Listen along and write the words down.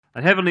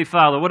And Heavenly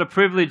Father, what a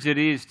privilege it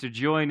is to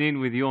join in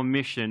with your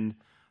mission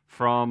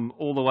from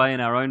all the way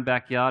in our own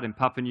backyard in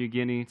Papua New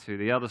Guinea to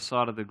the other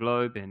side of the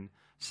globe in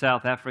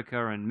South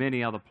Africa and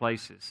many other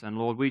places. And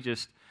Lord, we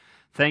just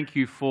thank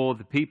you for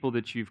the people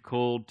that you've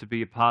called to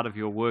be a part of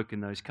your work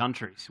in those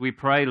countries. We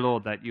pray,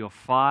 Lord, that your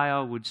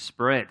fire would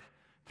spread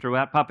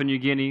throughout Papua New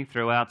Guinea,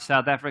 throughout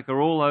South Africa,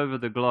 all over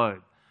the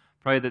globe.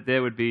 Pray that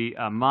there would be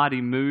a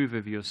mighty move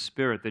of your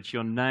Spirit, that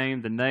your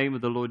name, the name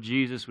of the Lord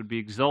Jesus, would be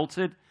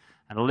exalted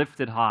and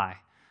lifted high.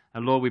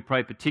 And Lord, we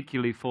pray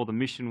particularly for the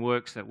mission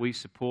works that we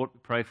support. We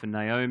pray for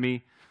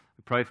Naomi.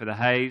 We pray for the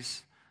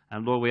Hayes.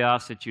 And Lord, we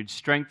ask that you'd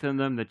strengthen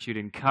them, that you'd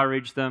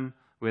encourage them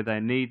where they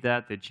need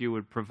that you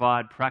would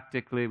provide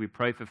practically. We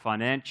pray for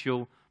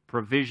financial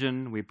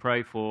provision. We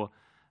pray for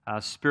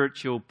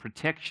spiritual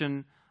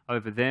protection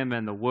over them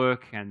and the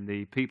work and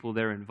the people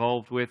they're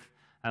involved with.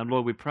 And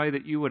Lord, we pray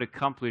that you would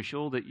accomplish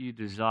all that you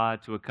desire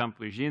to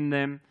accomplish in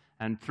them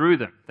and through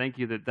them. Thank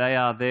you that they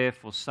are there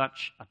for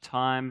such a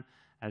time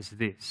as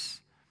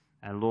this.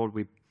 And Lord,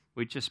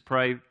 we just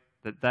pray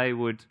that they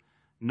would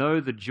know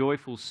the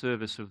joyful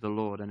service of the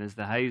Lord, and as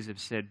the Hayes have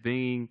said,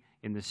 being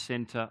in the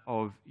center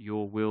of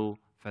your will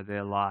for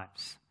their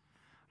lives.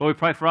 Lord, we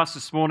pray for us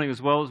this morning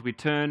as well as we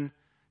turn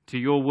to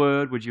your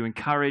word. Would you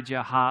encourage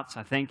our hearts?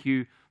 I thank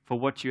you for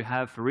what you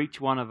have for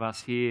each one of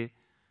us here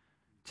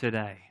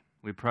today.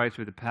 We pray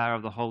through the power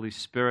of the Holy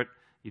Spirit,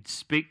 you'd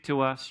speak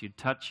to us, you'd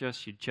touch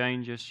us, you'd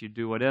change us, you'd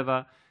do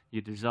whatever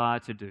you desire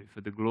to do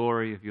for the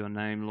glory of your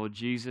name, Lord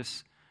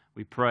Jesus.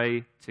 We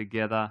pray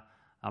together.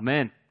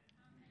 Amen.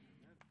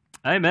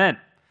 Amen.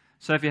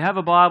 So if you have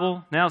a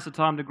Bible, now's the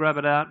time to grab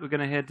it out. We're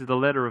going to head to the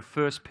letter of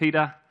 1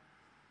 Peter.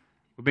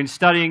 We've been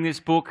studying this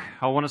book.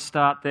 I want to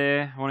start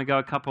there. I want to go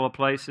a couple of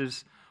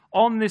places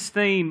on this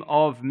theme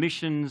of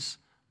Missions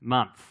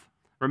Month.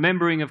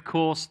 Remembering, of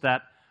course,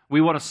 that we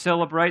want to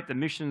celebrate the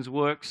missions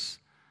works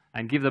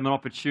and give them an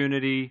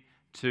opportunity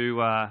to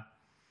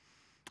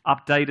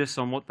update us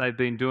on what they've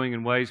been doing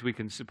in ways we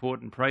can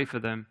support and pray for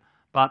them.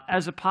 But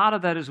as a part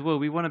of that as well,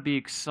 we want to be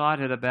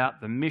excited about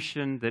the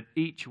mission that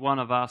each one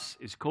of us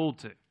is called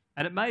to.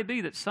 And it may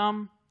be that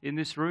some in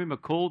this room are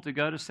called to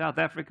go to South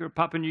Africa or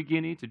Papua New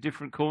Guinea, to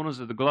different corners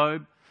of the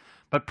globe.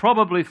 But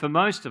probably for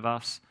most of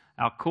us,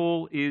 our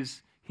call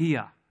is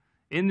here,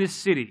 in this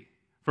city,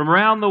 from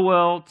around the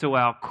world to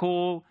our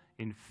call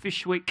in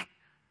Fishwick,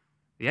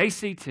 the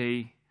ACT,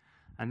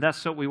 and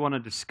that's what we want to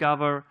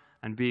discover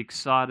and be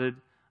excited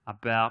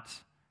about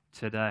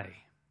today.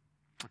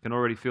 I can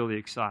already feel the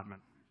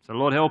excitement. So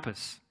Lord, help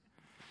us.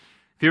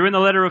 If you're in the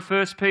letter of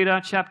 1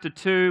 Peter chapter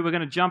 2, we're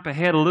going to jump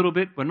ahead a little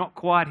bit. We're not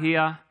quite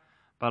here,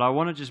 but I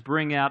want to just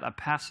bring out a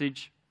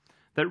passage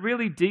that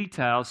really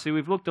details. See,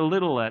 we've looked a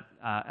little at,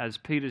 as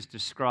Peter's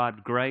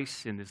described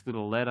grace in this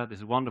little letter,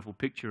 this wonderful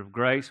picture of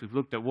grace. We've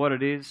looked at what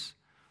it is.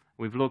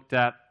 We've looked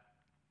at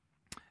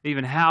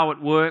even how it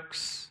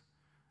works.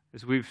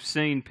 As we've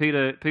seen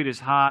Peter's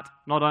heart,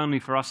 not only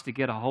for us to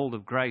get a hold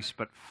of grace,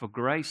 but for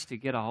grace to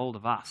get a hold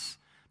of us,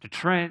 to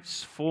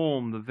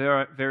transform the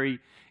very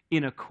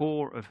inner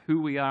core of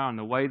who we are and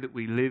the way that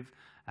we live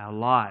our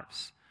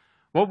lives.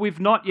 What we've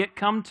not yet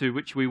come to,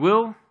 which we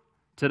will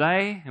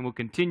today and will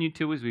continue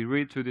to as we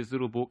read through this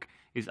little book,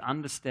 is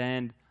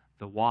understand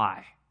the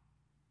why.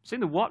 It's in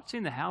the what, it's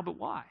in the how, but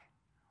why?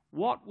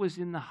 What was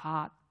in the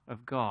heart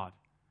of God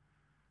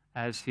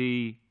as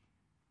He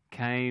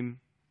came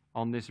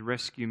on this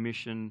rescue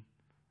mission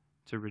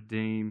to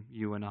redeem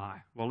you and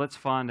I? Well, let's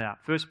find out.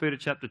 1 Peter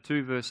chapter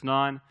 2, verse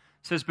 9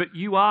 says, "But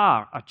you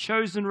are a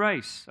chosen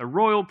race, a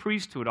royal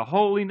priesthood, a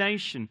holy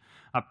nation,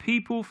 a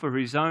people for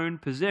His own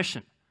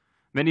possession."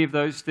 Many of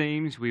those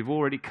themes we've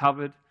already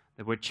covered,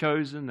 that we're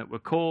chosen, that we're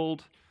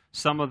called.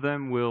 Some of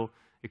them we'll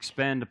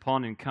expand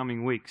upon in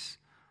coming weeks.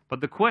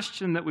 But the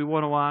question that we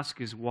want to ask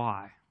is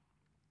why?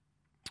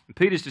 And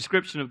Peter's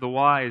description of the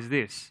why is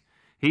this: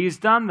 He has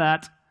done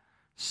that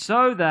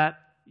so that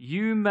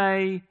you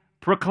may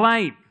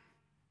proclaim.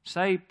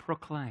 Say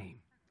proclaim.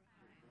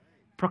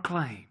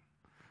 Proclaim.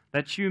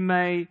 That you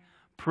may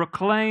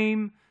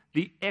proclaim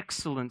the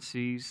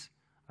excellencies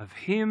of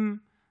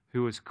Him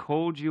who has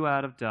called you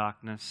out of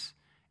darkness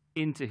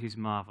into His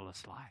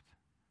marvelous light.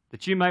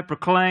 That you may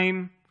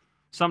proclaim,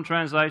 some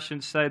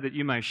translations say that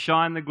you may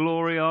shine the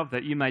glory of,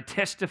 that you may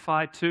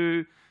testify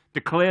to,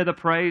 declare the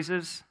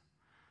praises.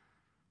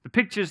 The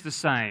picture's the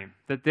same,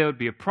 that there would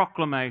be a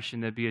proclamation,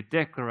 there'd be a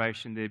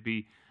declaration, there'd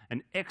be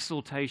an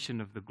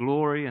exaltation of the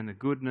glory and the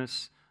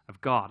goodness of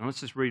God. And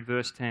let's just read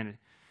verse 10.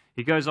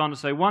 He goes on to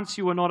say, "Once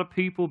you were not a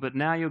people, but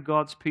now you're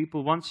God's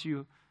people. Once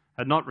you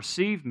had not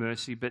received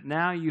mercy, but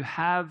now you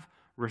have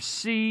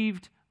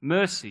received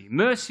mercy."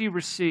 Mercy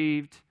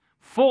received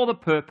for the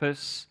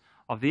purpose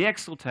of the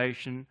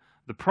exaltation,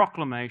 the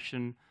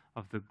proclamation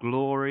of the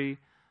glory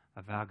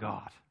of our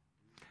God.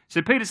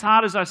 So Peter's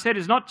heart, as I said,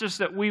 is not just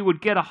that we would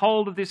get a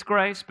hold of this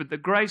grace, but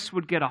that grace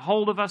would get a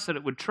hold of us, that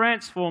it would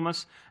transform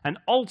us, and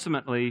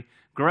ultimately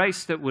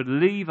grace that would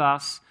leave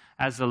us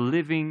as a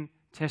living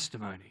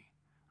testimony,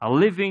 a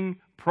living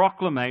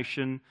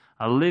proclamation,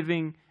 a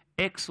living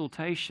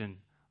exaltation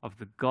of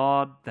the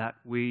God that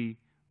we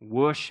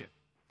worship.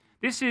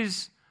 This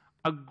is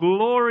a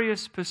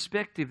glorious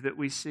perspective that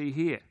we see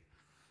here.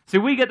 So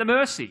we get the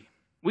mercy.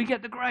 We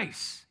get the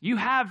grace. You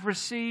have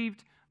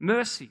received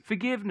mercy,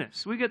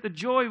 forgiveness. We get the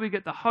joy. We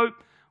get the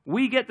hope.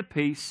 We get the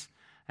peace.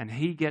 And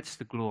He gets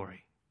the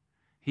glory.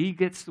 He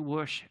gets the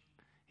worship.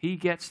 He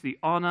gets the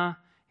honor.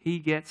 He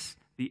gets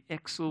the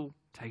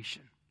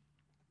exaltation.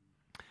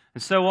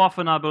 And so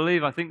often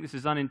I think this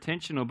is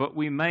unintentional, but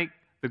we make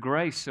the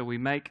grace, or we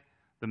make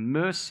the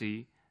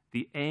mercy,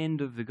 the end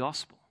of the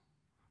gospel.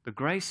 The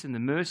grace and the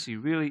mercy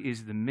really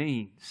is the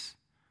means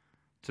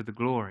to the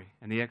glory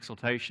and the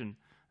exaltation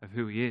of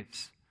who He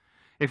is.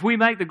 If we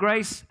make the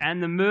grace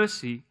and the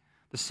mercy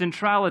the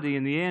centrality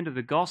in the end of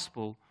the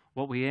gospel,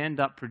 what we end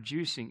up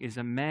producing is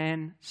a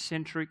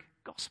man-centric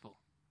gospel.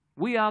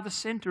 We are the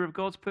center of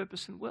God's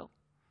purpose and will.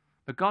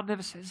 But God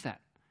never says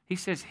that. He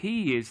says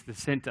He is the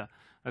center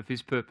of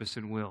His purpose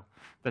and will.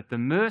 That the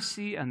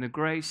mercy and the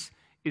grace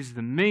is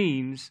the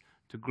means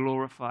to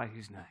glorify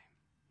His name.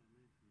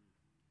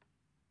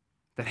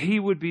 That He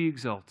would be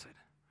exalted.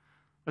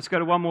 Let's go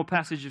to one more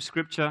passage of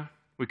Scripture.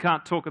 We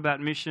can't talk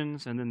about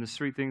missions, and then there's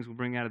three things we'll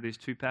bring out of these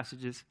two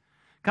passages.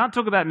 Can't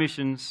talk about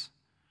missions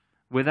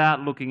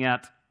without looking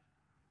at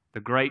the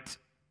Great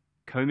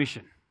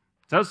Commission.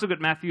 So let's look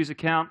at Matthew's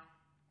account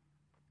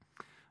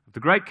of the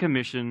Great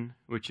Commission,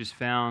 which is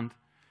found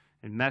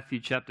in Matthew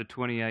chapter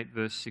 28,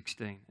 verse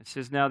 16. It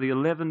says, "Now the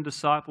 11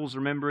 disciples,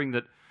 remembering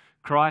that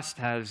Christ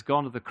has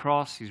gone to the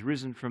cross, He's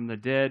risen from the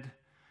dead,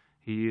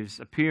 He is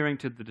appearing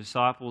to the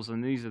disciples,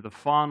 and these are the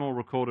final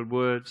recorded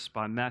words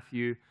by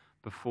Matthew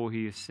before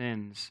He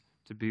ascends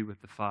to be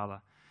with the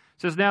Father.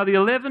 It says, "Now the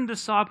 11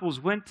 disciples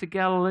went to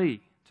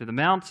Galilee, to the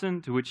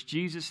mountain to which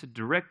Jesus had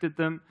directed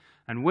them,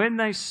 and when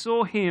they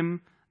saw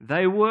Him,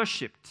 they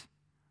worshipped,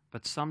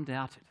 but some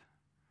doubted."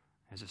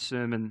 There's a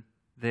sermon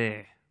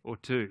there or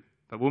two,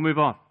 but we'll move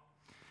on.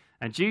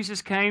 "And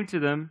Jesus came to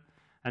them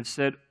and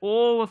said,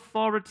 'All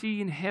authority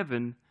in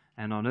heaven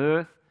and on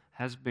earth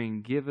has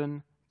been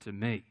given to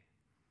me.'"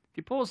 If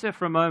you pause there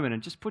for a moment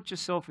and just put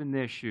yourself in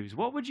their shoes,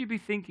 what would you be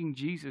thinking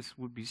Jesus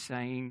would be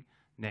saying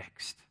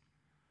next?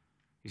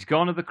 He's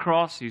gone to the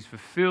cross, He's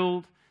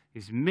fulfilled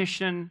His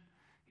mission,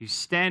 He's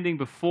standing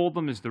before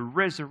them as the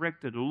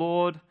resurrected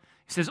Lord.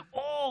 He says,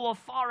 "All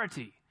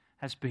authority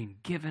has been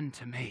given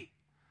to me."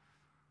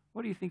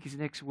 What do you think His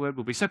next word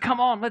will be? So come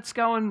on, let's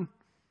go and...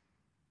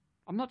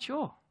 I'm not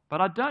sure, but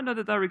I don't know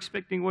that they were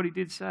expecting what He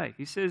did say.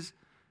 He says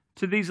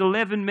to these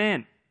 11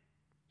 men,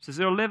 He says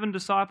there are 11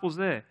 disciples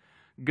there,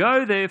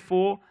 "Go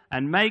therefore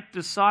and make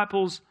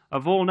disciples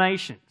of all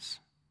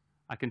nations."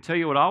 I can tell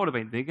you what I would have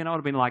been thinking. I would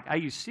have been like, are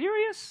you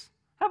serious?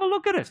 Have a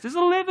look at us. There's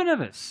 11 of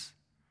us.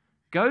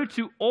 Go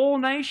to all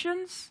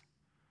nations?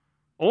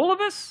 All of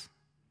us?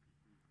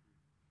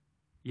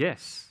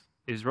 Yes,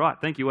 is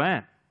right. Thank you,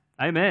 Anne.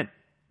 Amen.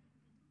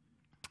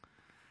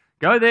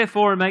 "Go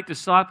therefore and make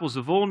disciples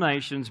of all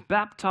nations,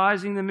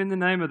 baptizing them in the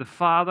name of the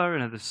Father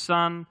and of the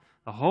Son,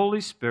 the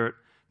Holy Spirit,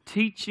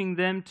 teaching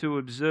them to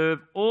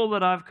observe all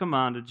that I've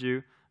commanded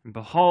you. And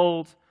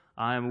behold,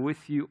 I am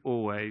with you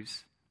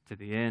always to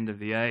the end of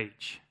the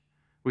age."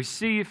 We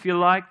see, if you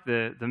like,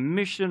 the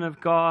mission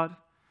of God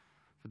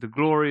for the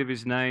glory of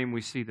His name.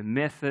 We see the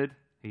method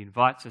He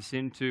invites us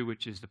into,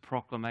 which is the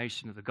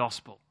proclamation of the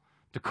gospel.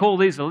 To call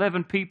these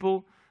 11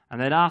 people, and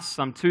then us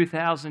some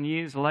 2,000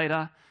 years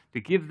later, to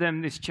give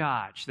them this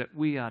charge that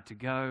we are to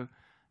go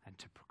and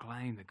to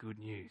proclaim the good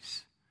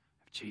news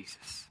of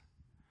Jesus.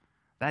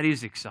 That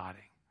is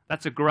exciting.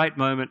 That's a great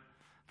moment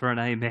for an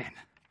amen.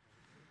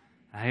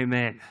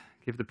 Amen.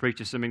 Give the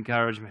preacher some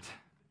encouragement.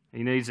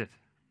 He needs it.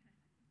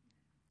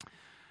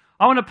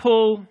 I want to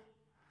pull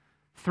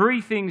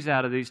three things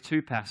out of these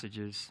two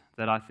passages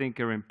that I think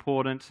are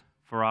important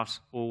for us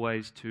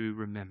always to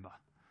remember.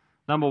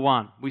 Number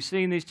one, we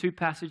see in these two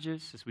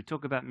passages, as we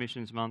talk about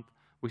Missions Month,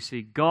 we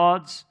see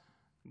God's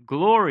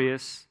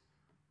glorious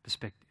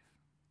perspective.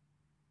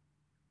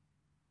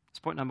 That's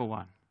point number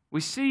one. We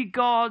see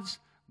God's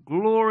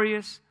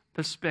glorious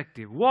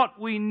perspective. What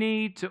we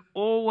need to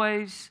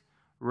always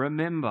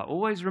remember,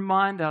 always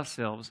remind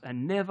ourselves,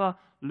 and never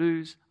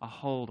lose a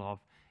hold of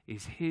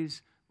is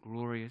His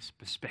glorious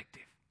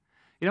perspective.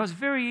 You know, it's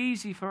very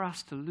easy for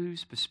us to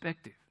lose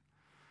perspective.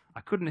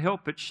 I couldn't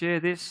help but share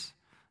this.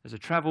 There's a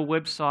travel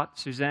website.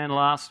 Suzanne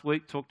last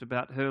week talked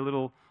about her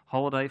little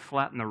holiday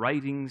flat and the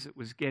ratings it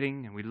was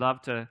getting, and we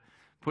love to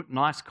put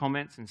nice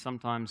comments and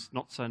sometimes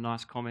not so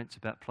nice comments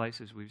about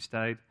places we've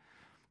stayed.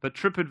 But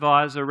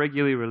TripAdvisor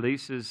regularly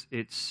releases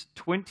its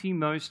 20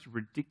 most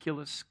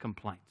ridiculous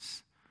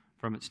complaints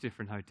from its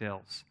different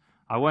hotels.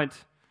 I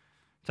won't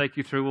take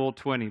you through all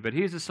 20, but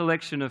here's a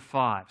selection of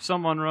 5.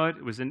 Someone wrote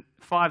it was a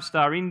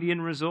 5-star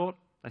Indian resort.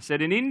 They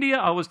said, "In India,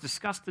 I was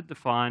disgusted to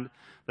find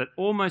that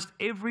almost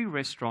every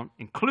restaurant,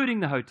 including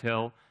the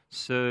hotel,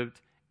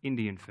 served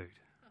Indian food."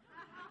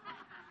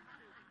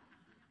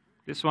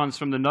 This one's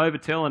from the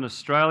Novotel in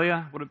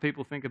Australia. What do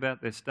people think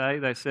about their stay?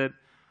 They said,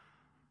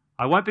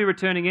 "I won't be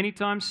returning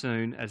anytime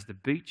soon as the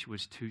beach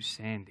was too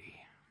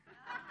sandy."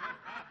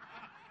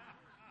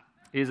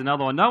 Here's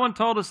another one. "No one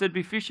told us there'd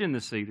be fish in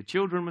the sea. The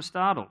children were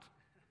startled."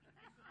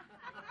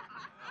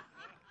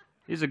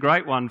 Here's a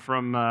great one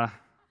from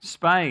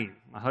Spain,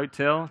 a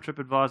hotel,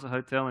 TripAdvisor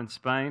hotel in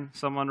Spain.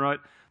 Someone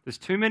wrote, "There's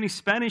too many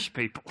Spanish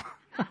people."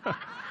 The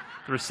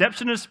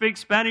receptionist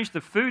speaks Spanish,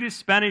 the food is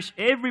Spanish,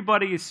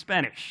 everybody is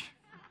Spanish.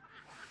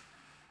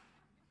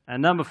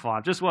 And number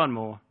 5, just one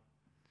more.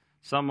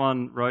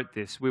 Someone wrote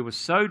this: "We were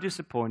so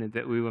disappointed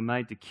that we were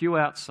made to queue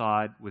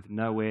outside with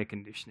no air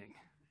conditioning."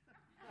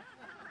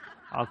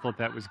 I thought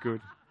that was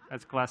good.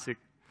 That's classic.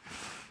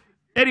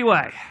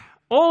 Anyway,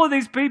 all of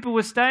these people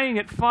were staying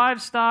at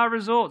 5-star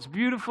resorts,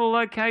 beautiful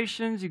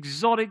locations,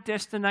 exotic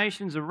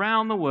destinations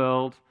around the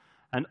world,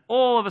 and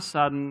all of a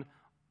sudden,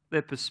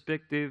 their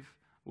perspective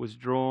was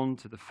drawn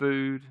to the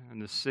food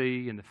and the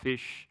sea and the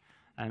fish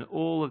and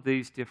all of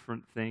these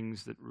different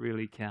things that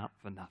really count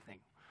for nothing.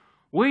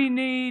 We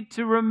need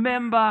to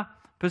remember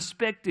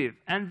perspective,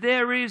 and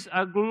there is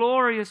a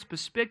glorious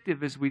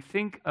perspective as we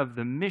think of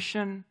the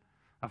mission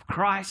of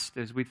Christ,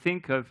 as we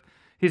think of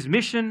his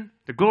mission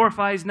to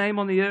glorify his name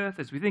on the earth,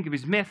 as we think of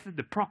his method,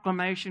 the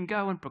proclamation,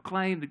 go and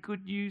proclaim the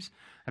good news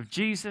of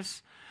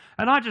Jesus.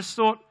 And I just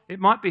thought it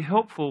might be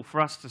helpful for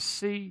us to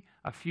see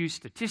a few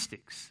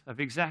statistics of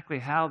exactly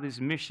how this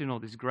mission or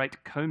this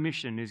great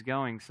commission is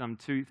going some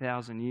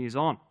 2,000 years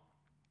on.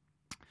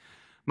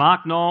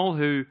 Mark Noll,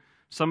 who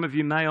some of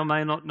you may or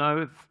may not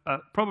know,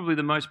 probably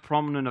the most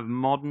prominent of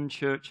modern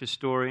church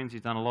historians.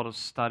 He's done a lot of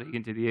study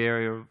into the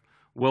area of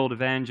world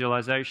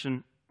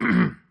evangelization.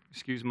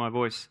 Excuse my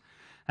voice.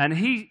 And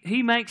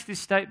he makes this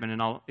statement,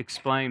 and I'll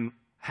explain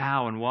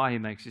how and why he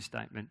makes this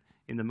statement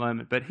in the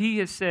moment. But he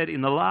has said,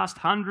 in the last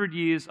 100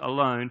 years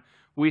alone,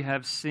 we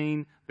have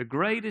seen the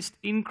greatest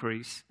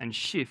increase and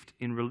shift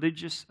in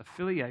religious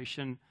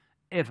affiliation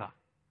ever,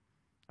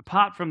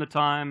 apart from the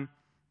time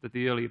that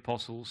the early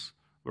apostles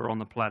were on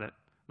the planet.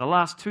 The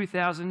last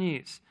 2,000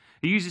 years.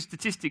 He uses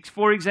statistics.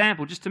 For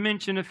example, just to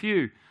mention a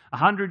few,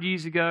 100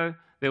 years ago,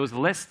 there was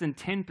less than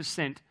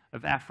 10%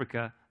 of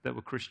Africa that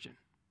were Christian.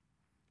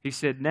 He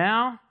said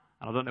now,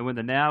 and I don't know when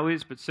the now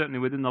is, but certainly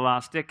within the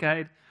last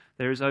decade,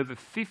 there is over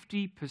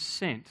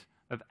 50%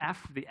 of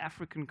the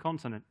African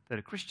continent that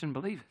are Christian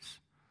believers.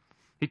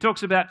 He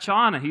talks about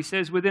China. He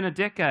says within a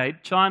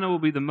decade, China will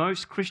be the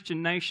most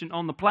Christian nation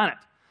on the planet.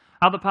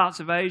 Other parts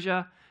of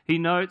Asia, he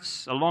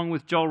notes, along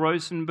with Joel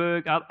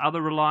Rosenberg,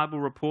 other reliable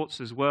reports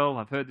as well.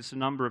 I've heard this a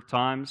number of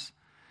times.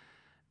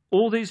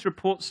 All these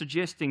reports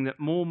suggesting that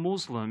more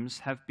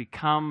Muslims have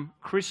become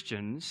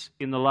Christians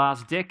in the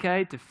last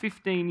decade to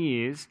 15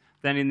 years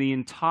than in the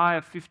entire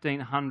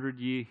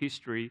 1,500-year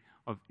history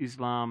of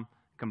Islam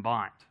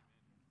combined.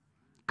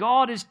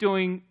 God is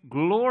doing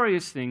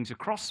glorious things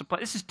across the place.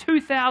 This is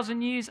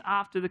 2,000 years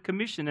after the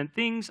commission, and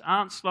things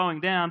aren't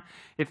slowing down.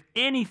 If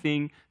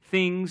anything,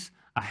 things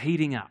are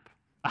heating up.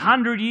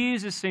 100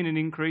 years has seen an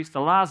increase, the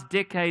last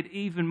decade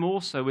even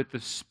more so, with the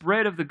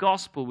spread of the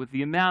gospel, with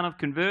the amount of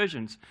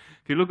conversions.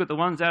 If you look at the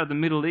ones out of the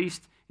Middle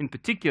East in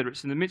particular,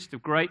 it's in the midst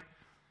of great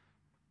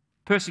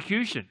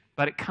persecution,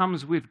 but it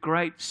comes with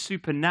great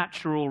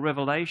supernatural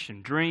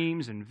revelation,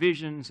 dreams and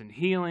visions and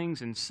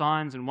healings and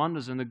signs and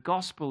wonders, and the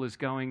gospel is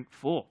going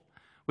forth.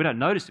 We don't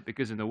notice it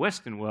because in the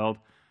Western world,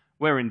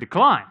 we're in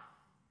decline.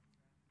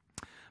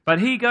 But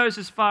he goes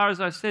as far,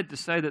 as I said, to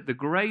say that the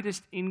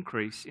greatest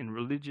increase in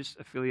religious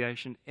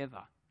affiliation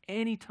ever,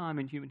 any time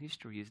in human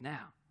history, is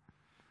now.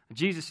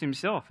 Jesus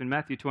himself, in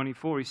Matthew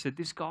 24, he said,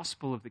 this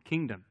gospel of the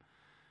kingdom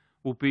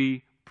will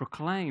be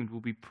proclaimed, will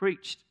be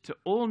preached to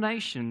all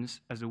nations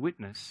as a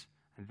witness,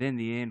 and then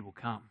the end will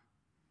come.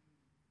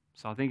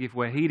 So I think if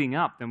we're heating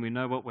up, then we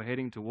know what we're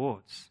heading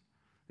towards.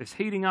 This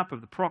heating up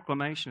of the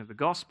proclamation of the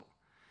gospel.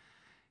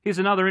 Here's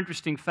another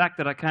interesting fact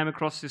that I came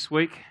across this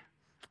week.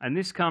 And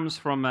this comes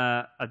from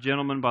a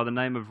gentleman by the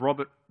name of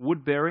Robert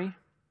Woodbury.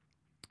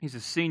 He's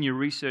a senior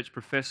research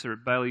professor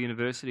at Baylor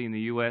University in the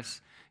US.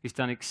 He's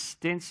done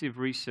extensive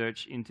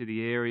research into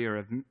the area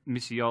of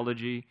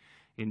missiology,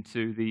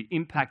 into the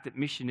impact that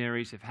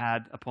missionaries have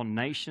had upon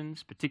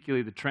nations,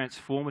 particularly the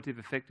transformative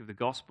effect of the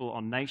gospel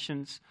on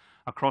nations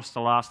across the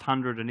last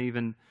 100 and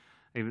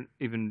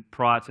even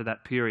prior to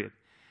that period.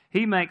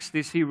 He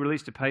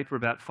released a paper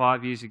about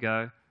 5 years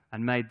ago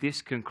and made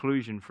this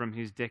conclusion from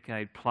his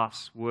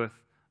decade-plus worth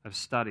of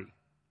study.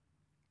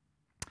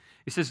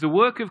 He says the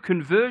work of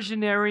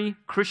conversionary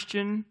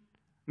Christian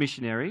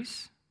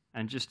missionaries,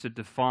 and just to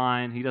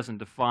define, he doesn't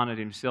define it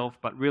himself,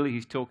 but really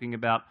he's talking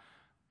about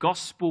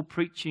gospel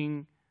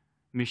preaching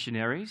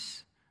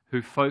missionaries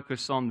who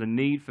focus on the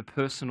need for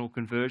personal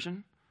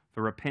conversion,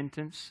 for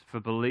repentance, for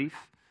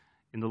belief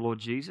in the Lord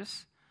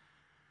Jesus.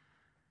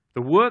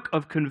 The work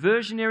of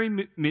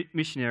conversionary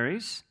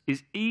missionaries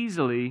is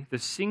easily the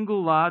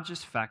single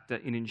largest factor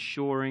in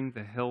ensuring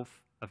the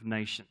health of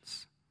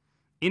nations.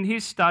 In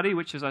his study,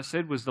 which, as I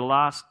said, was the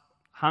last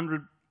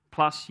 100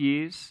 plus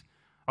years,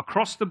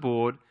 across the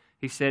board,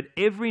 he said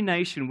every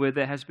nation where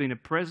there has been a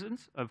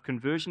presence of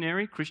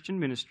conversionary Christian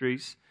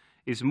ministries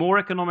is more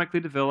economically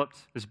developed,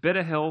 there's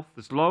better health,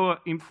 there's lower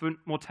infant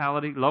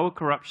mortality, lower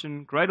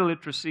corruption, greater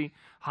literacy,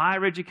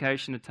 higher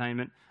education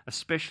attainment,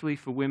 especially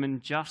for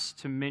women, just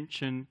to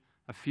mention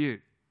a few.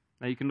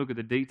 Now you can look at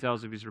the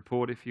details of his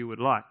report if you would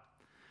like.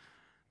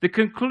 The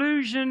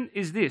conclusion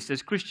is this.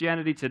 As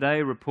Christianity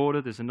Today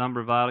reported, there's a number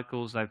of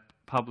articles they've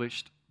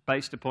published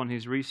based upon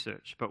his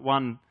research, but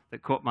one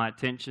that caught my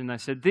attention, they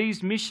said,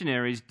 these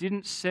missionaries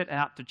didn't set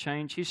out to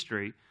change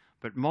history,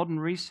 but modern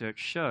research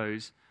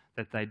shows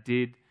that they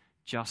did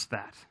just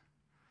that.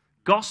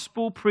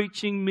 Gospel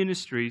preaching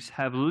ministries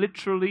have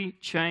literally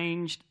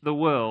changed the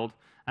world,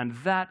 and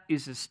that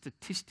is a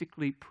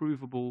statistically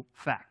provable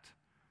fact.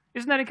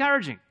 Isn't that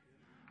encouraging?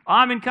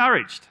 I'm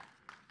encouraged.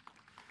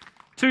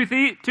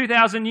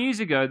 2,000 years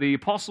ago, the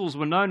apostles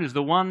were known as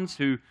the ones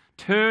who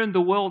turned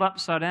the world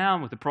upside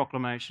down with the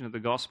proclamation of the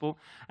gospel.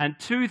 And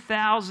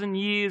 2,000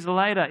 years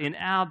later, in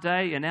our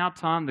day, in our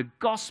time, the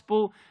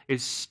gospel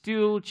is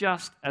still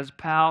just as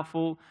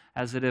powerful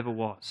as it ever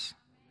was.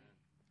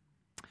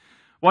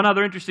 One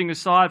other interesting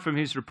aside from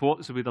his report,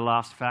 this will be the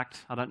last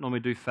fact. I don't normally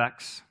do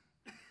facts,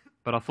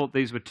 but I thought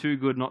these were too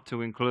good not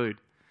to include.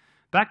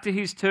 Back to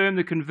his term,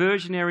 the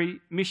conversionary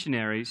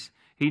missionaries,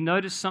 he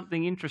noticed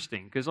something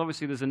interesting, because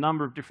obviously there's a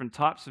number of different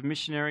types of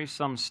missionaries,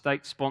 some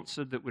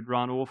state-sponsored that would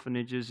run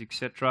orphanages,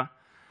 etc.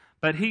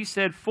 But he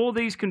said for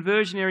these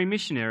conversionary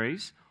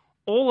missionaries,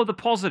 all of the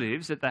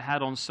positives that they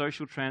had on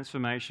social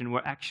transformation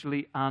were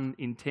actually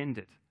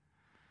unintended.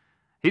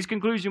 His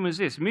conclusion was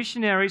this: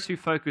 missionaries who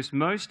focused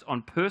most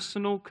on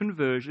personal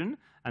conversion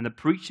and the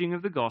preaching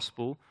of the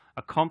gospel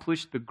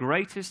accomplished the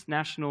greatest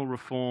national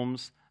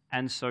reforms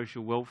and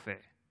social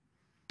welfare.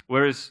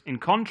 Whereas, in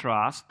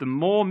contrast, the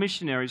more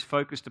missionaries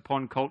focused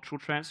upon cultural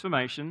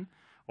transformation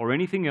or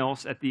anything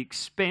else at the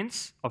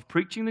expense of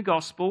preaching the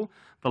gospel,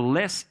 the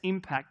less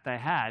impact they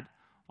had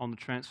on the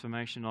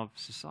transformation of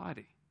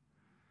society.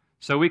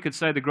 So we could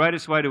say the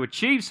greatest way to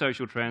achieve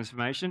social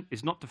transformation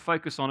is not to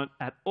focus on it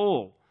at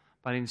all,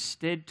 but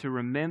instead to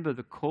remember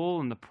the call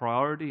and the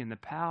priority and the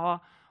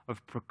power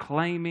of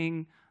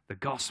proclaiming the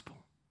gospel.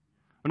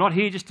 We're not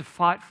here just to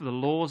fight for the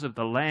laws of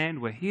the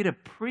land. We're here to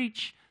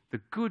preach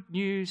the good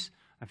news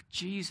of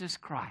Jesus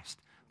Christ,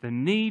 the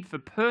need for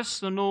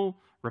personal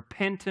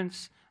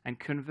repentance and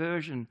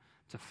conversion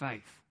to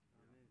faith.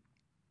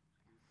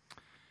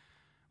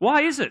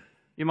 Why is it,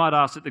 you might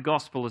ask, that the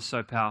gospel is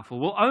so powerful?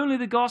 Well, only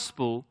the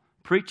gospel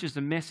preaches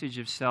the message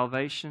of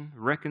salvation,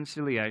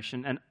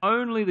 reconciliation, and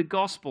only the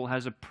gospel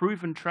has a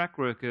proven track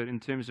record in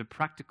terms of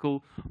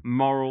practical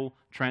moral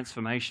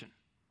transformation.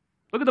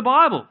 Look at the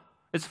Bible.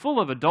 It's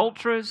full of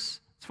adulterers,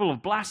 it's full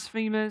of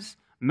blasphemers,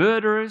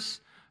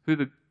 murderers, who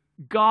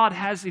God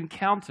has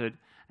encountered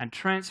and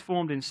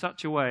transformed in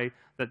such a way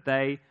that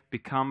they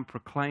become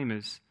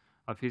proclaimers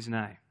of his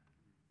name.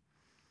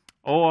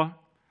 Or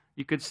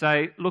you could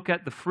say, look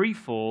at the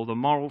freefall, the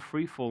moral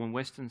freefall in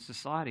Western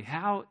society.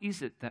 How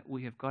is it that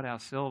we have got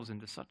ourselves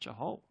into such a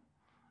hole?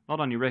 Not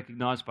only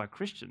recognized by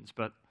Christians,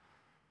 but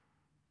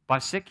by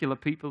secular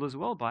people as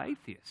well, by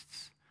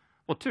atheists.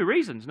 Well, two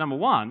reasons. Number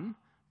one,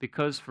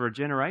 because for a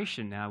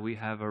generation now we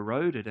have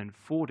eroded and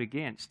fought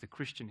against the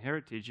Christian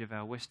heritage of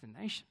our Western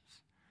nations.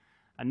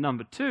 And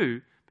number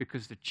two,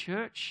 because the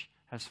church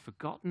has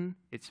forgotten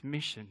its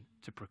mission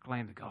to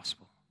proclaim the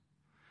gospel.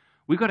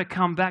 We've got to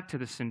come back to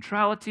the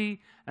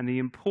centrality and the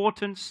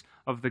importance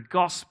of the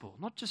gospel,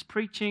 not just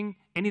preaching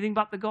anything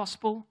but the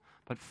gospel,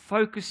 but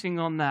focusing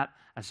on that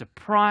as a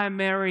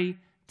primary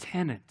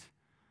tenet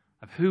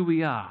of who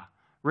we are,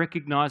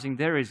 recognizing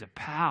there is a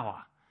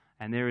power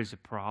and there is a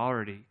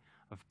priority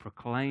of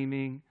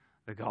proclaiming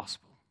the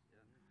gospel.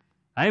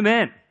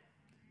 Amen.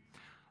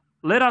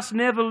 Let us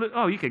never...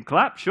 Oh, you can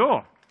clap,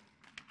 sure.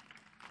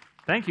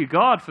 Thank you,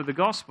 God, for the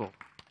gospel.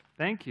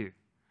 Thank you.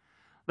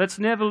 Let's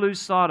never lose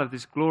sight of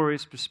this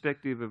glorious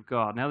perspective of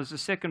God. Now, there's a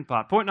second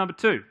part. Point number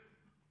 2.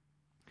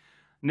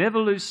 Never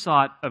lose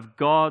sight of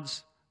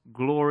God's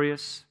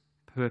glorious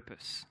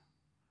purpose.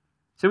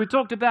 So we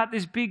talked about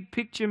this big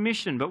picture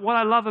mission, but what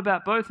I love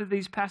about both of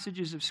these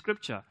passages of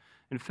Scripture,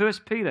 in 1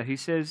 Peter, he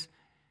says,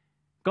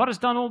 God has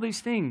done all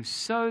these things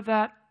so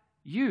that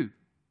you,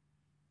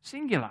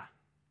 singular,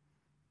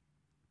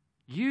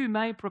 you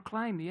may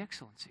proclaim the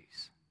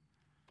excellencies.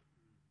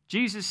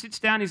 Jesus sits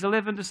down his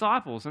 11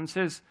 disciples and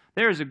says,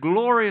 there is a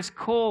glorious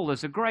call,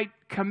 there's a great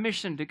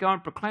commission to go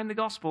and proclaim the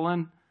gospel,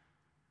 and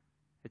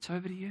it's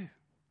over to you.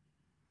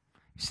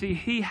 You see,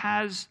 he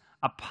has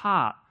a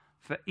part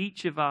for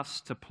each of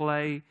us to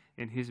play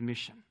in his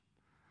mission.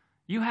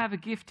 You have a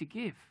gift to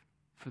give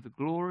for the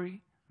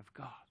glory of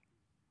God.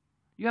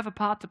 You have a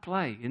part to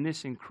play in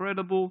this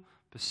incredible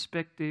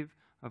perspective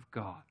of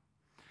God.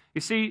 You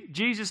see,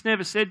 Jesus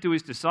never said to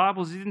his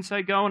disciples, he didn't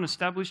say go and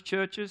establish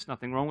churches.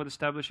 Nothing wrong with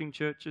establishing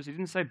churches. He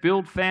didn't say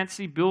build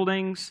fancy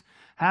buildings,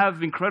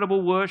 have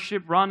incredible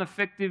worship, run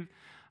effective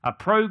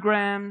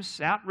programs,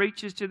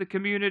 outreaches to the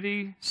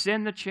community,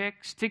 send the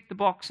checks, tick the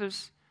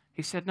boxes.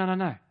 He said,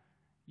 no.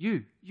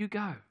 You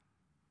go.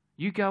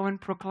 You go and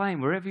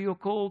proclaim. Wherever you're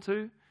called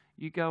to,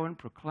 you go and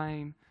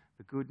proclaim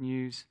the good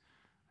news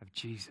of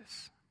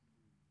Jesus.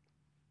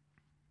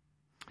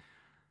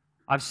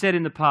 I've said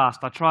in the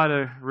past, I try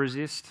to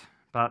resist,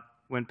 but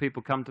when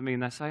people come to me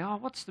and they say,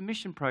 what's the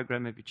mission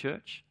program of your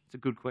church? It's a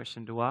good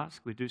question to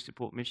ask. We do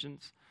support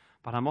missions.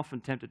 But I'm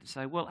often tempted to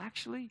say, well,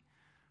 actually,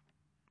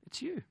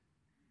 it's you.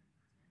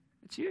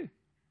 It's you.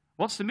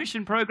 What's the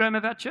mission program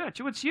of our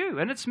church? Oh, it's you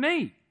and it's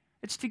me.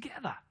 It's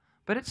together,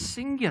 but it's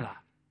singular.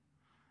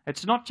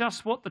 It's not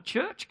just what the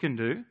church can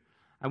do.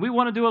 And we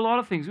want to do a lot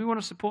of things. We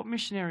want to support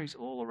missionaries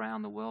all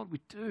around the world.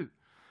 We do.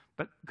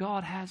 But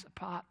God has a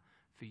part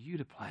for you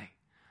to play,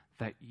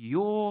 that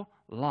your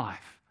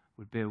life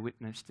would bear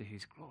witness to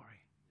his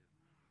glory.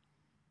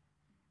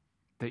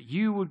 That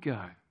you would go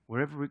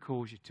wherever he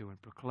calls you to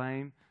and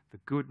proclaim the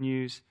good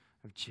news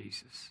of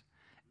Jesus.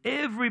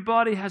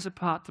 Everybody has a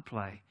part to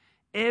play.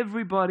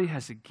 Everybody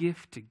has a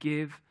gift to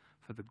give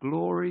for the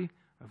glory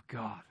of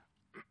God.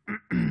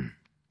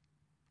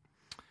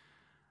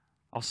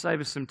 I'll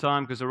save us some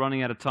time because we're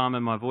running out of time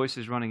and my voice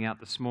is running out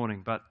this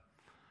morning. But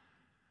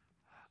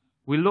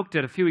we looked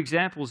at a few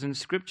examples in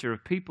Scripture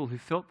of people who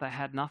felt they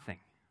had nothing.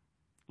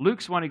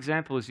 Luke's one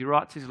example as he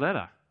writes his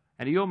letter.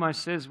 And he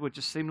almost says, well, it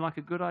just seemed like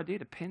a good idea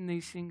to pen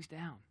these things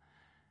down.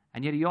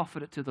 And yet he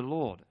offered it to the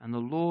Lord. And the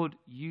Lord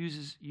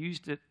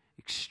used it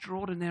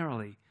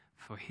extraordinarily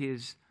for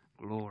his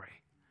glory.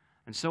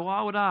 And so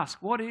I would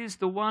ask, what is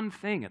the one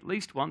thing, at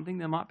least one thing,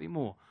 there might be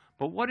more,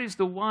 but what is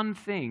the one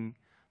thing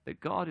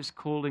that God is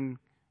calling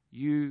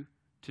you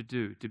to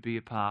do to be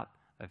a part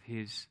of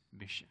his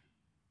mission?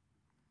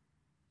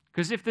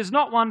 Because if there's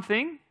not one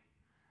thing,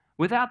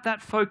 without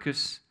that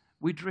focus,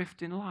 we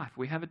drift in life.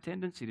 We have a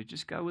tendency to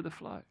just go with the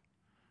flow.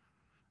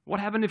 What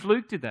happened if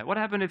Luke did that? What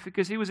happened if,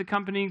 because he was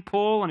accompanying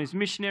Paul on his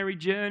missionary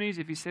journeys,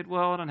 if he said,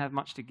 well, I don't have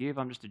much to give,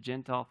 I'm just a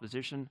Gentile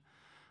physician,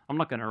 I'm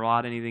not going to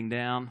write anything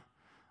down,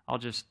 I'll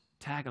just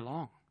tag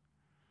along.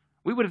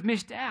 We would have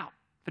missed out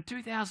for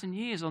 2,000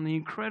 years on the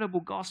incredible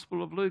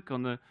Gospel of Luke,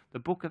 on the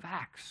book of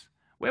Acts.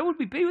 Where would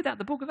we be without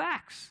the book of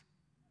Acts?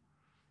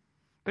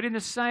 But in the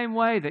same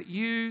way,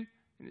 you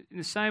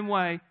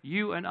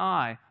and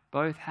I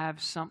both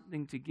have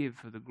something to give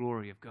for the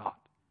glory of God.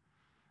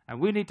 And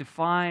we need to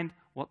find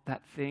what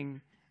that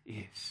thing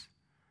is.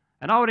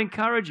 And I would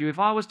encourage you, if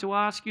I was to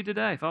ask you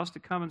today, if I was to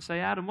come and say,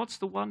 Adam, what's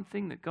the one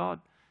thing that God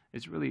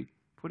is really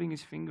putting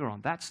his finger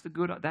on? That's the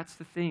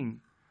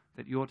thing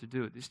that you ought to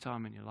do at this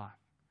time in your life.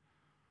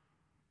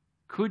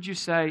 Could you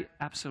say,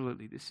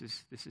 absolutely, this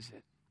is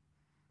it.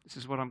 This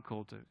is what I'm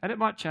called to. And it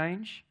might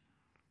change.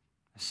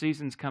 The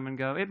seasons come and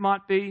go. It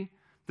might be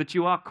that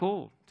you are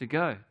called to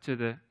go to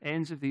the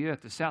ends of the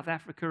earth, to South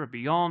Africa or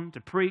beyond,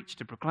 to preach,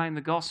 to proclaim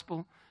the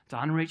gospel,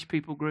 to unreached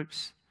people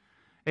groups.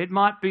 It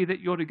might be that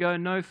you're to go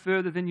no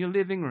further than your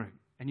living room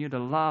and you're to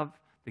love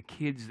the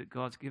kids that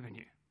God's given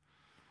you.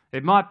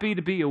 It might be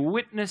to be a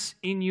witness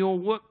in your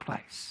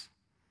workplace,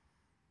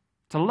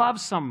 to love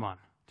someone,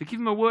 to give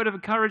them a word of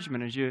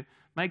encouragement as you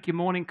make your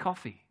morning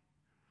coffee.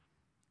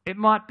 It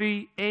might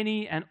be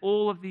any and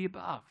all of the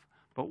above.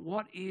 But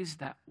what is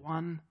that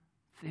one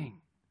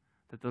thing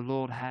that the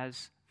Lord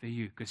has for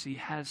you? Because he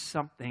has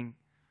something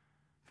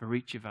for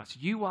each of us.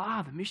 You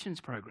are the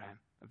missions program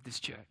of this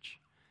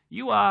church.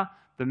 You are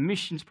the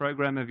missions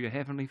program of your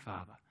Heavenly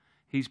Father.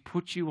 He's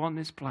put you on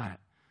this planet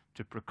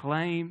to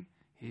proclaim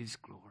his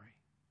glory.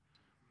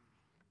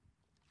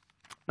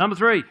 Number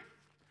 3.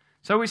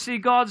 So we see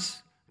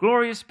God's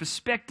glorious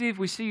perspective.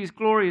 We see his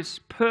glorious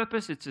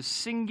purpose. It's a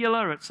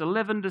singular. It's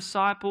 11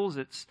 disciples.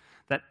 It's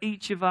that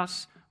each of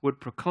us would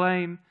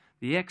proclaim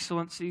the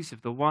excellencies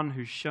of the one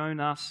who's shown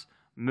us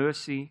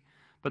mercy.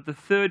 But the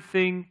third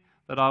thing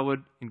that I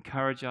would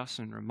encourage us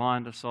and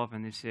remind us of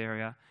in this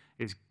area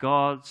is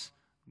God's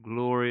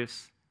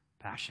glorious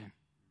passion.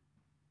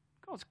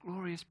 God's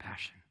glorious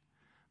passion.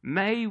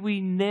 May we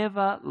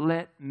never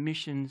let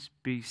missions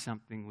be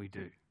something we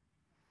do.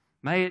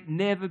 May it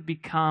never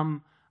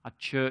become a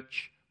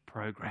church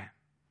program.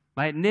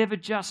 May it never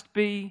just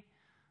be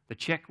the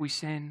check we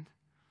send,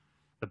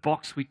 the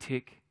box we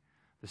tick,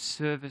 the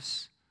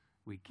service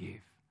we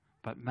give.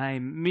 But may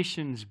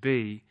missions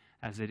be,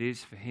 as it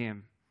is for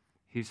him,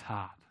 his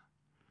heart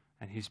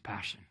and his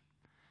passion.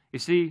 You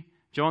see,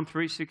 John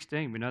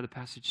 3:16, we know the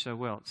passage so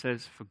well. It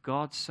says, for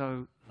God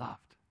so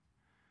loved.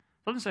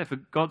 It doesn't say for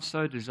God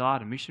so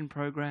desired a mission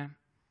program.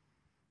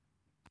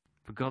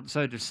 For God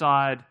so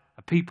desired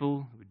a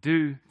people who would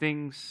do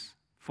things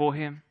for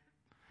him.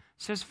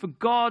 It says, for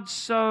God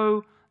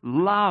so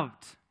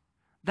loved.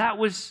 That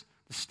was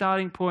the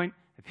starting point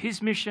of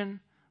his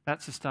mission.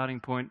 That's the starting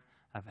point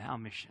of our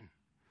mission.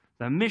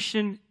 The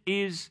mission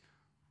is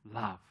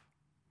love.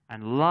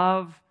 And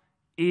love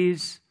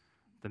is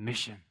the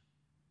mission.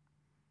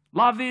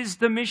 Love is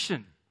the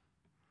mission.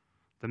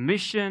 The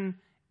mission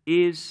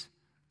is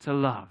to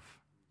love.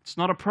 It's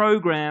not a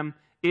program,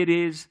 it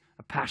is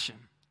a passion.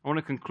 I want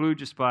to conclude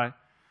just by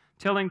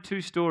telling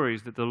 2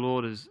 stories that the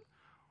Lord has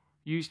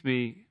used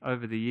me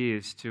over the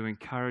years to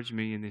encourage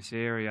me in this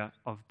area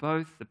of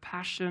both the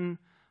passion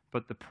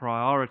but the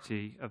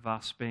priority of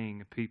us being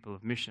a people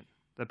of mission.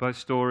 They're both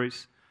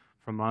stories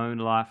from my own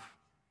life.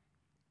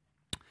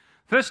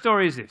 First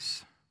story is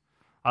this.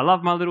 I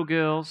love my little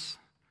girls.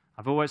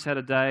 I've always had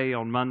a day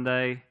on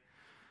Monday,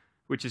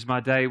 which is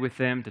my day with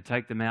them, to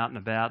take them out and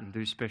about and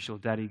do special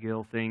daddy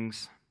girl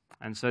things.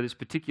 And so this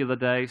particular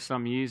day,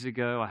 some years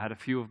ago, I had a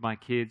few of my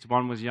kids.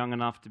 One was young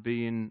enough to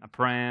be in a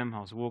pram.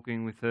 I was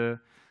walking with her.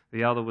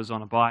 The other was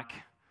on a bike.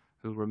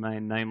 who'll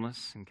remain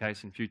nameless in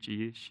case in future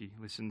years she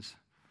listens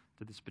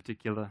to this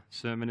particular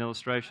sermon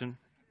illustration.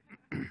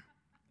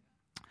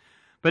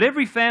 But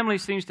every family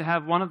seems to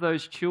have one of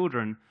those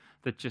children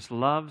that just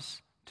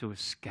loves to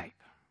escape.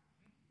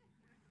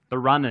 The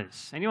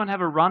runners. Anyone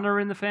have a runner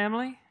in the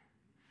family?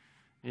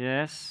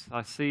 Yes,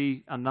 I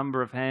see a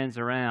number of hands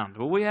around.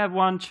 Well, we have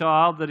one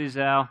child that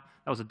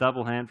was a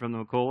double hand from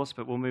the McCallis,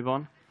 but we'll move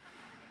on.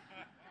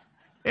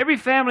 Every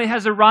family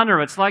has a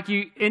runner. It's like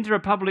you enter a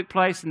public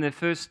place and their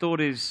first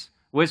thought is,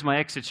 where's my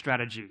exit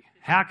strategy?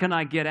 How can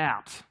I get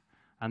out?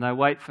 And they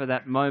wait for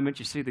that moment.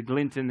 You see the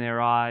glint in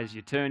their eyes.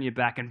 You turn your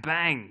back and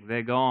bang,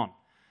 they're gone.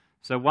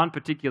 So one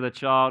particular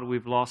child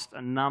we've lost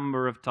a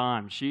number of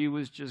times. She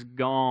was just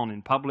gone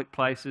in public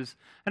places.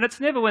 And it's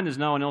never when there's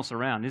no one else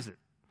around, is it?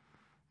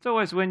 It's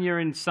always when you're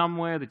in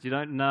somewhere that you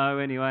don't know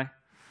anyway.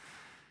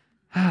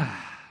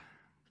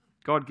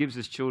 God gives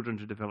us children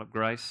to develop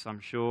grace, I'm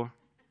sure.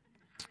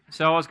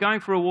 So I was going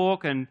for a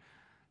walk and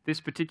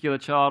this particular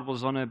child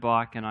was on her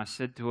bike and I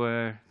said to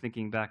her,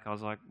 thinking back, I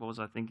was like, what was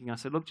I thinking? I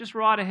said, look, just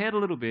ride ahead a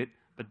little bit,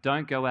 but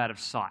don't go out of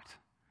sight.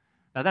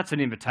 Now that's an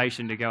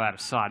invitation to go out of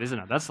sight, isn't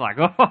it? That's like,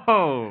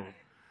 oh.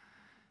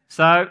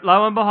 So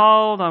lo and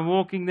behold, I'm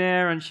walking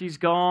there and she's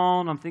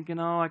gone. I'm thinking,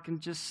 I can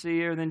just see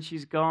her, and then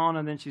she's gone,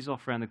 and then she's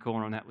off around the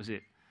corner, and that was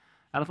it.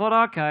 And I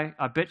thought, okay,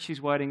 I bet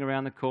she's waiting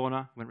around the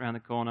corner. Went around the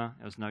corner,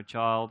 there was no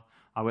child.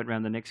 I went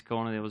around the next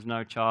corner, there was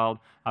no child.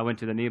 I went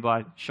to the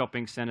nearby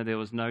shopping centre, there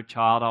was no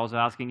child. I was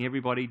asking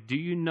everybody,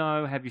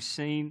 have you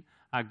seen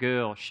a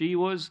girl? She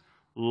was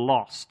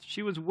lost.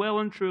 She was well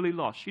and truly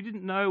lost. She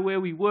didn't know where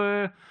we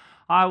were.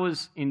 I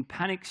was in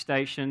panic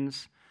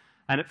stations,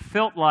 and it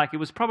felt like, it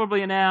was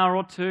probably an hour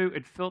or two,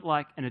 it felt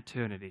like an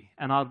eternity.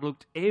 And I'd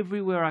looked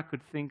everywhere I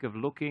could think of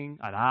looking.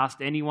 I'd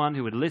asked anyone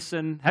who would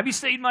listen, have you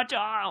seen my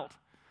child?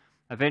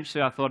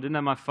 Eventually I thought, I didn't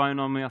have my phone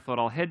on me, I thought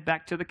I'll head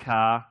back to the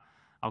car,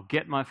 I'll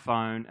get my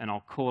phone and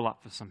I'll call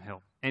up for some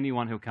help.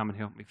 Anyone who'll come and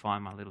help me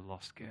find my little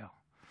lost girl.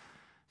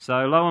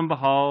 So lo and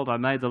behold, I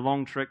made the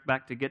long trek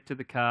back to get to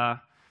the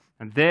car.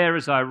 And there,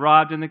 as I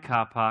arrived in the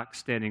car park,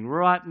 standing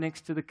right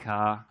next to the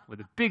car with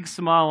a big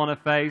smile on her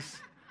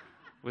face,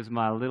 was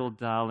my little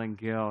darling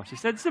girl. She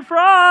said,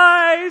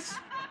 surprise!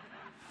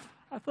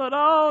 I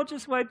thought,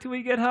 just wait till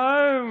we get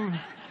home.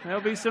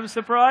 There'll be some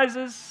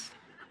surprises.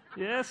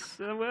 Yes,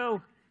 there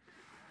will.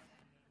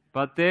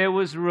 But there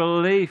was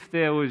relief,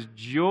 there was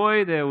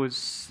joy, there was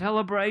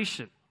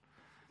celebration.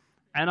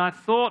 And I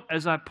thought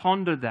as I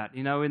pondered that,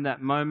 in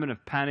that moment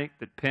of panic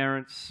that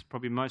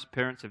probably most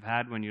parents have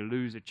had when you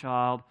lose a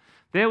child,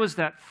 there was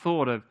that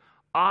thought of,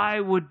 I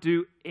would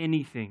do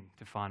anything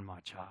to find my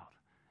child.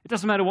 It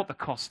doesn't matter what the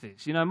cost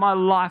is. My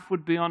life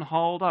would be on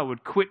hold. I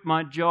would quit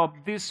my job.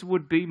 This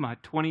would be my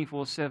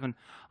 24/7.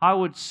 I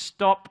would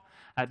stop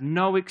at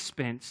no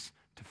expense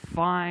to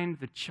find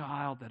the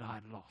child that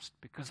I'd lost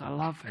because I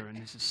love her and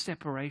there's a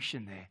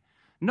separation there.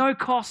 No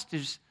cost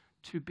is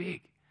too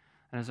big.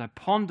 And as I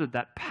pondered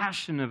that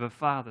passion of a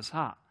father's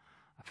heart,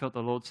 I felt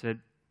the Lord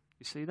said,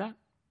 you see that?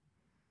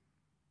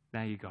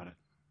 Now you got it.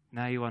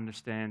 Now you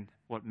understand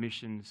what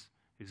missions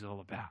is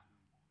all about.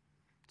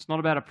 It's not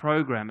about a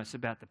program, it's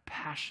about the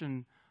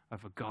passion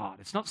of a God.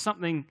 It's not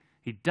something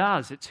He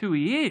does, it's who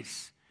He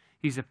is.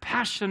 He's a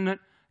passionate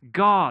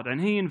God, and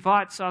He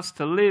invites us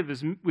to live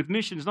with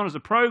missions, not as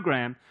a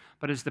program,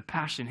 but as the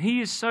passion.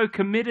 He is so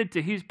committed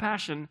to His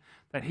passion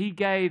that He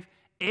gave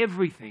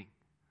everything.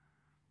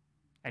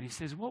 And He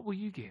says, what will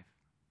you give?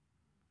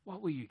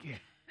 What will you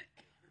give?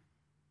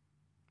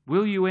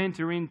 Will you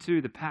enter into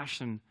the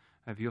passion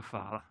of your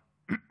Father?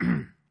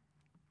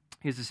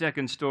 Here's the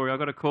second story. I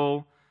got a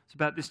call. It's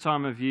about this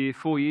time of year,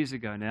 4 years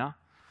ago now.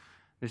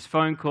 This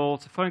phone call,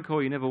 it's a phone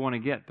call you never want to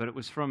get, but it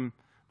was from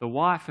the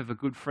wife of a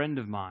good friend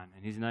of mine,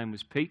 and his name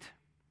was Pete.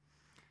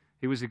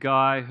 He was a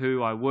guy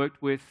who I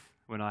worked with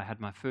when I had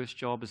my first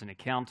job as an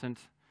accountant.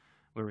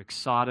 We were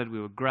excited,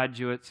 we were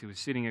graduates, he was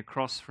sitting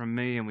across from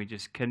me, and we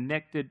just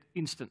connected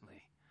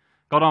instantly.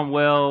 Got on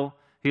well,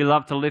 he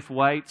loved to lift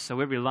weights, so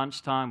every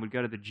lunchtime we'd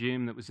go to the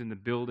gym that was in the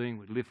building,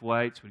 we'd lift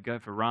weights, we'd go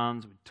for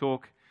runs, we'd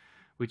talk.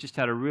 We just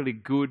had a really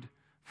good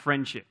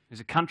friendship. He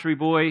was a country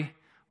boy,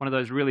 one of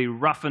those really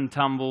rough and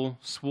tumble,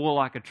 swore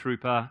like a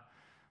trooper,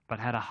 but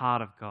had a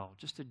heart of gold.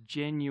 Just a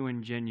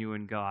genuine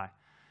guy.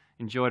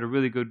 Enjoyed a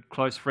really good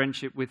close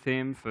friendship with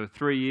him for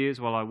 3 years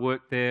while I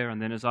worked there,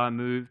 and then as I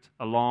moved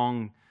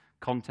along,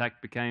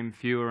 contact became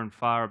fewer and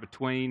far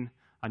between.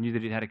 I knew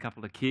that he'd had a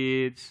couple of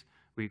kids.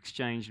 We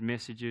exchanged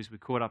messages. We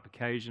caught up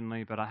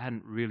occasionally, but I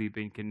hadn't really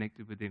been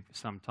connected with him for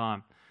some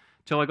time.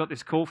 Till I got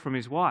this call from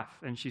his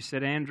wife, and she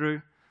said,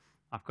 Andrew,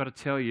 I've got to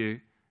tell you,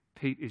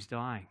 Pete is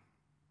dying.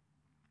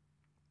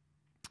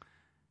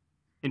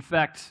 In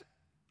fact,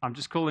 I'm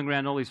just calling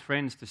around all his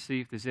friends to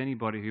see if there's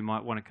anybody who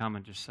might want to come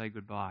and just say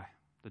goodbye.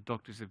 The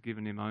doctors have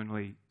given him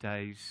only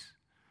days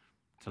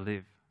to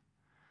live.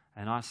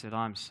 And I said,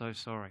 I'm so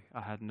sorry.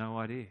 I had no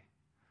idea.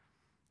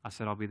 I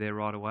said, I'll be there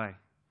right away.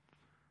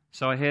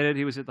 So I headed.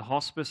 He was at the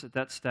hospice at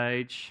that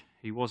stage.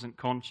 He wasn't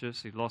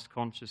conscious. He'd lost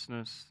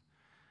consciousness.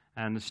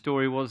 And the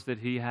story was that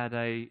he had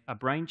a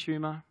brain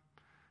tumor.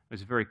 It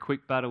was a very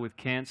quick battle with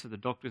cancer. The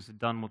doctors had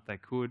done what they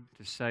could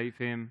to save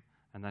him,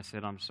 and they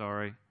said, "I'm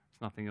sorry,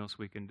 there's nothing else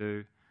we can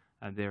do."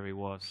 And there he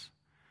was.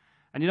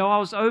 And I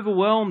was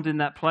overwhelmed in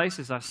that place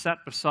as I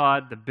sat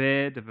beside the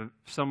bed of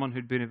someone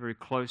who'd been a very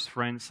close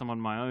friend, someone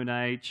my own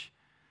age.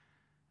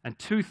 And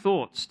two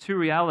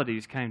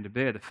realities came to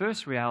bear. The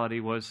first reality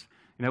was,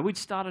 we'd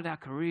started our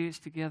careers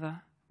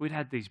together. We'd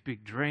had these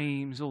big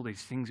dreams, all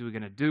these things we were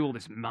going to do, all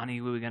this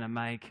money we were going to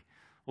make,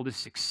 all this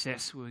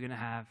success we were going to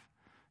have,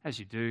 as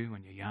you do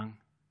when you're young.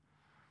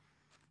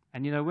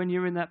 And when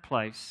you're in that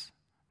place,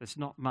 there's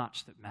not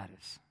much that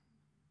matters.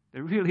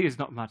 There really is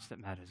not much that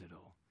matters at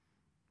all.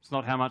 It's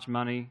not how much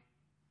money.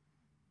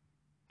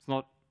 It's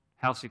not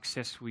how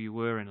successful you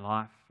were in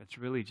life. It's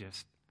really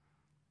just,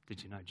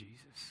 did you know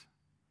Jesus?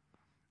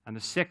 And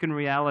the second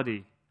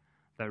reality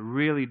that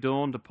really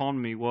dawned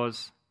upon me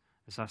was,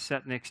 as I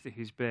sat next to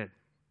his bed,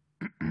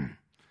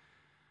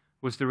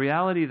 was the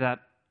reality that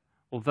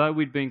although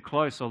we'd been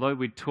close, although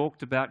we'd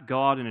talked about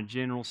God in a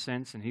general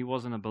sense, and he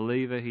wasn't a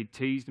believer, he'd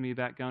teased me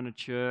about going to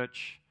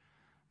church,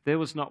 there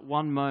was not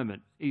one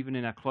moment, even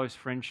in our close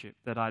friendship,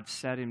 that I'd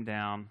sat him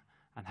down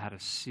and had a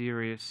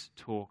serious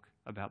talk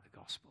about the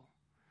gospel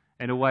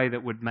in a way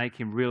that would make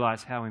him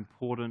realize how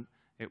important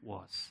it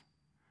was.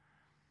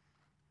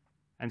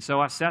 And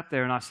so I sat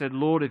there and I said,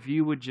 "Lord, if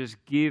you would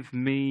just give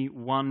me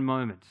one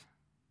moment."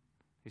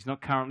 He's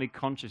not currently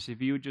conscious.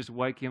 If you would just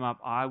wake him up,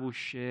 I will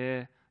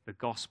share the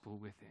gospel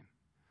with him.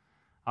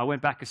 I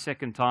went back a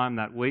second time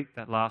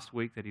that last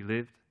week that he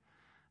lived,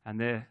 and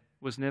there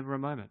was never a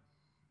moment.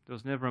 There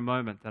was never a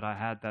moment that I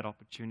had that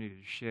opportunity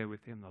to share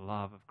with him the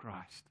love of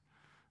Christ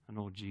and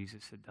all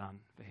Jesus had done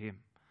for him.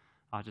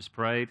 I just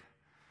prayed,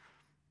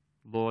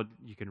 "Lord,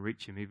 you can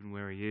reach him even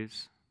where he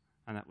is,"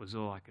 and that was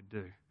all I could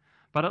do.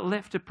 But it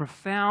left a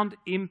profound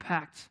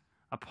impact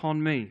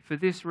upon me for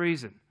this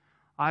reason.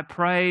 I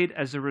prayed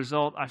as a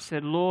result. I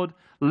said, "Lord,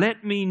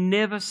 let me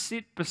never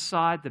sit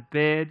beside the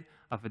bed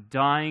of a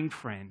dying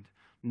friend,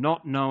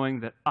 not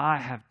knowing that I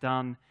have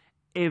done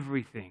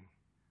everything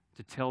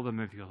to tell them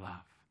of your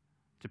love,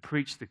 to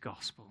preach the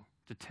gospel,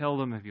 to tell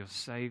them of your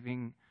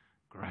saving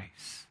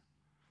grace."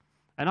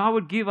 And I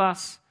would give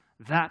us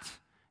that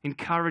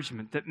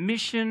encouragement, that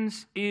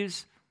missions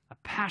is a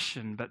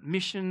passion, but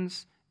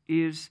missions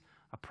is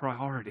a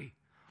priority.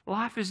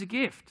 Life is a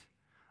gift.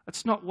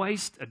 Let's not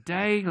waste a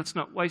day. Let's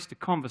not waste a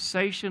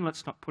conversation.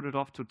 Let's not put it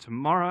off till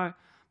tomorrow.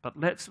 But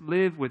let's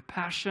live with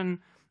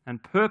passion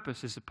and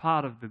purpose as a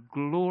part of the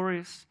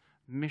glorious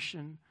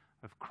mission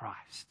of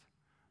Christ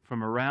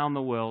from around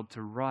the world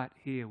to right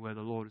here where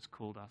the Lord has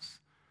called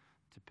us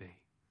to be.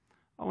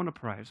 I want to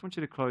pray. I just want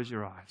you to close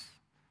your eyes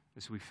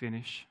as we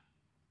finish.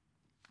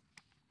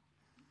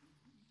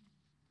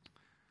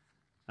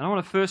 And I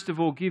want to first of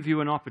all give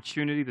you an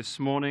opportunity this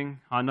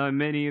morning. I know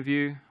many of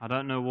you. I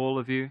don't know all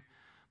of you.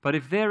 But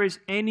if there is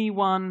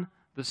anyone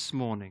this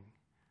morning,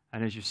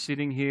 and as you're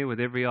sitting here with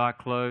every eye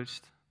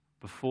closed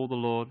before the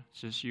Lord,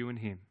 it's just you and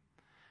him,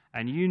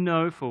 and you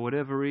know for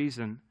whatever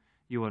reason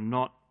you are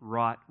not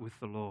right with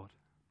the Lord.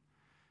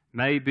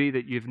 Maybe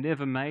that you've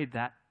never made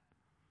that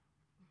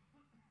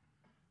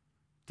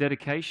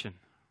dedication.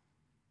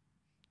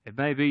 It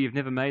may be you've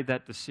never made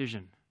that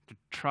decision to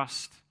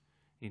trust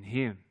in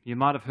him. You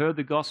might have heard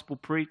the gospel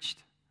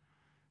preached.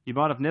 You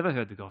might have never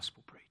heard the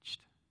gospel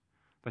preached.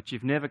 But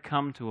you've never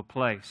come to a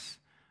place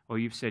where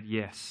you've said,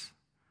 "Yes,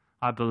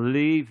 I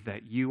believe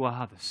that you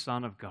are the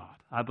Son of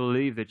God. I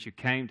believe that you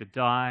came to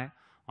die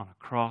on a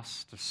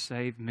cross to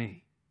save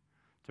me,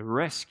 to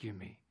rescue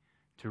me,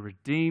 to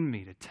redeem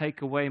me, to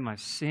take away my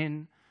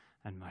sin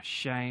and my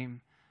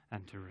shame,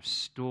 and to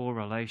restore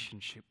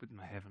relationship with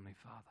my Heavenly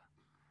Father."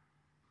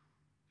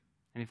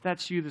 And if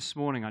that's you this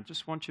morning, I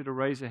just want you to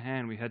raise a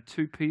hand. We had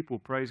 2 people,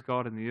 praise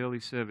God, in the early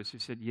service who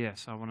said,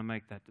 "Yes, I want to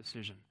make that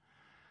decision."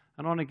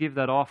 I want to give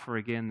that offer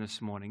again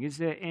this morning. Is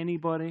there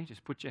anybody,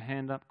 just put your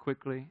hand up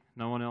quickly,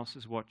 no one else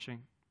is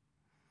watching,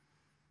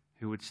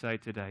 who would say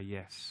today,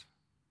 "Yes"?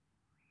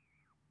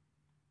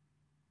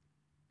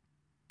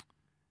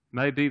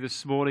 Maybe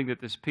this morning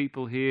that there's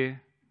people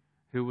here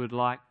who would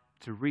like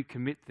to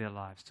recommit their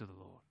lives to the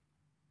Lord.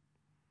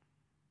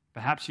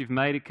 Perhaps you've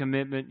made a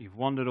commitment, you've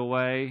wandered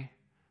away,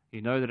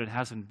 you know that it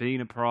hasn't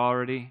been a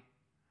priority.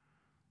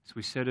 As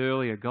we said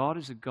earlier, God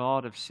is a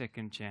God of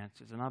second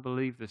chances, and I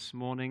believe this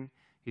morning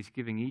He's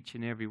giving each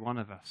and every one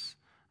of us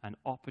an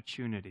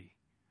opportunity.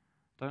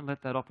 Don't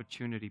let that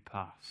opportunity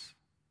pass.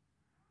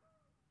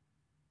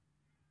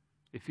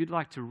 If you'd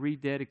like to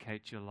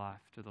rededicate your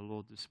life to the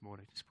Lord this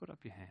morning, just put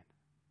up your hand.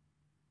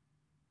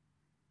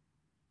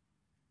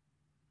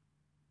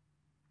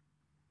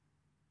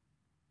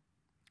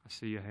 I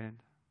see your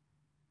hand.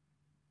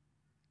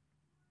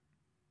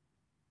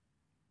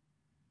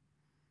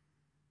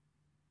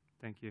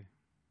 Thank you.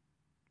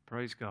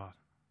 Praise God.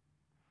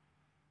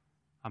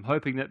 I'm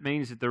hoping that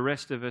means that the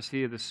rest of us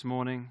here this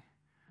morning,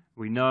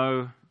 we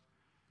know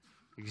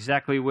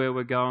exactly where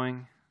we're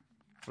going.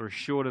 We're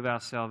assured of our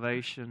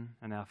salvation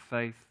and our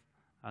faith,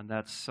 and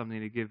that's something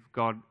to give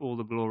God all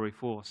the glory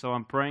for. So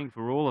I'm praying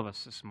for all of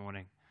us this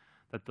morning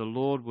that the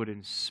Lord would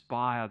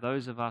inspire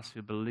those of us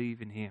who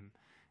believe in him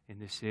in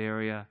this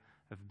area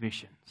of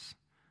missions.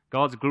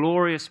 God's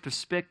glorious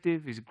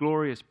perspective, his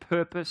glorious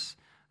purpose,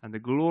 and the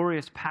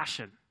glorious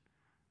passion.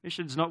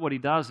 Mission's not what he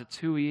does, it's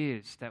who he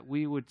is, that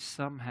we would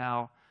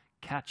somehow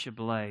catch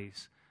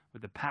ablaze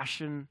with the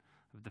passion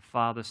of the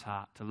Father's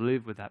heart, to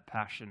live with that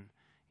passion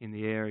in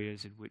the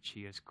areas in which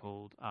he has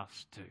called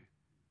us to.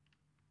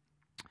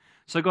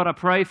 So God, I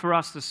pray for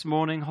us this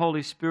morning,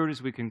 Holy Spirit,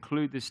 as we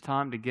conclude this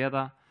time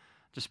together,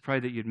 just pray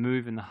that you'd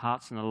move in the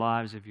hearts and the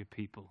lives of your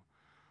people.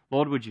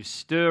 Lord, would you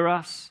stir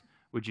us?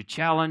 Would you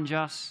challenge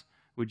us?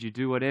 Would you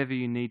do whatever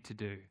you need to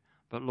do?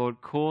 But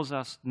Lord, cause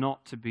us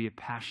not to be a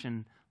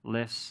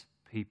passionless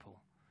people.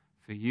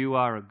 For you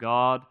are a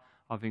God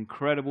of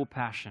incredible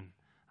passion,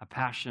 a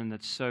passion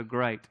that's so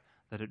great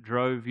that it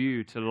drove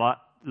you to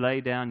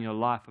lay down your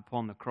life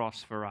upon the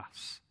cross for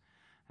us.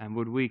 And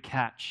would we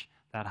catch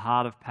that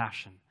heart of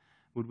passion?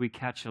 Would we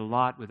catch a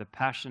light with a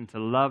passion to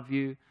love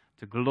you,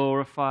 to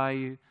glorify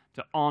you,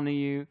 to honor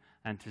you,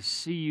 and to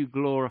see you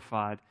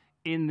glorified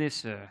in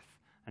this earth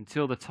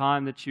until the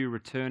time that you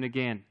return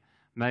again?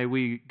 May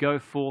we go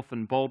forth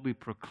and boldly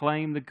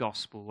proclaim the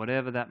gospel,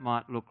 whatever that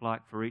might look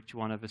like for each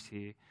one of us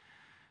here.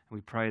 And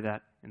we pray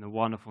that in the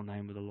wonderful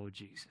name of the Lord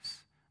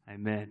Jesus.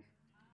 Amen.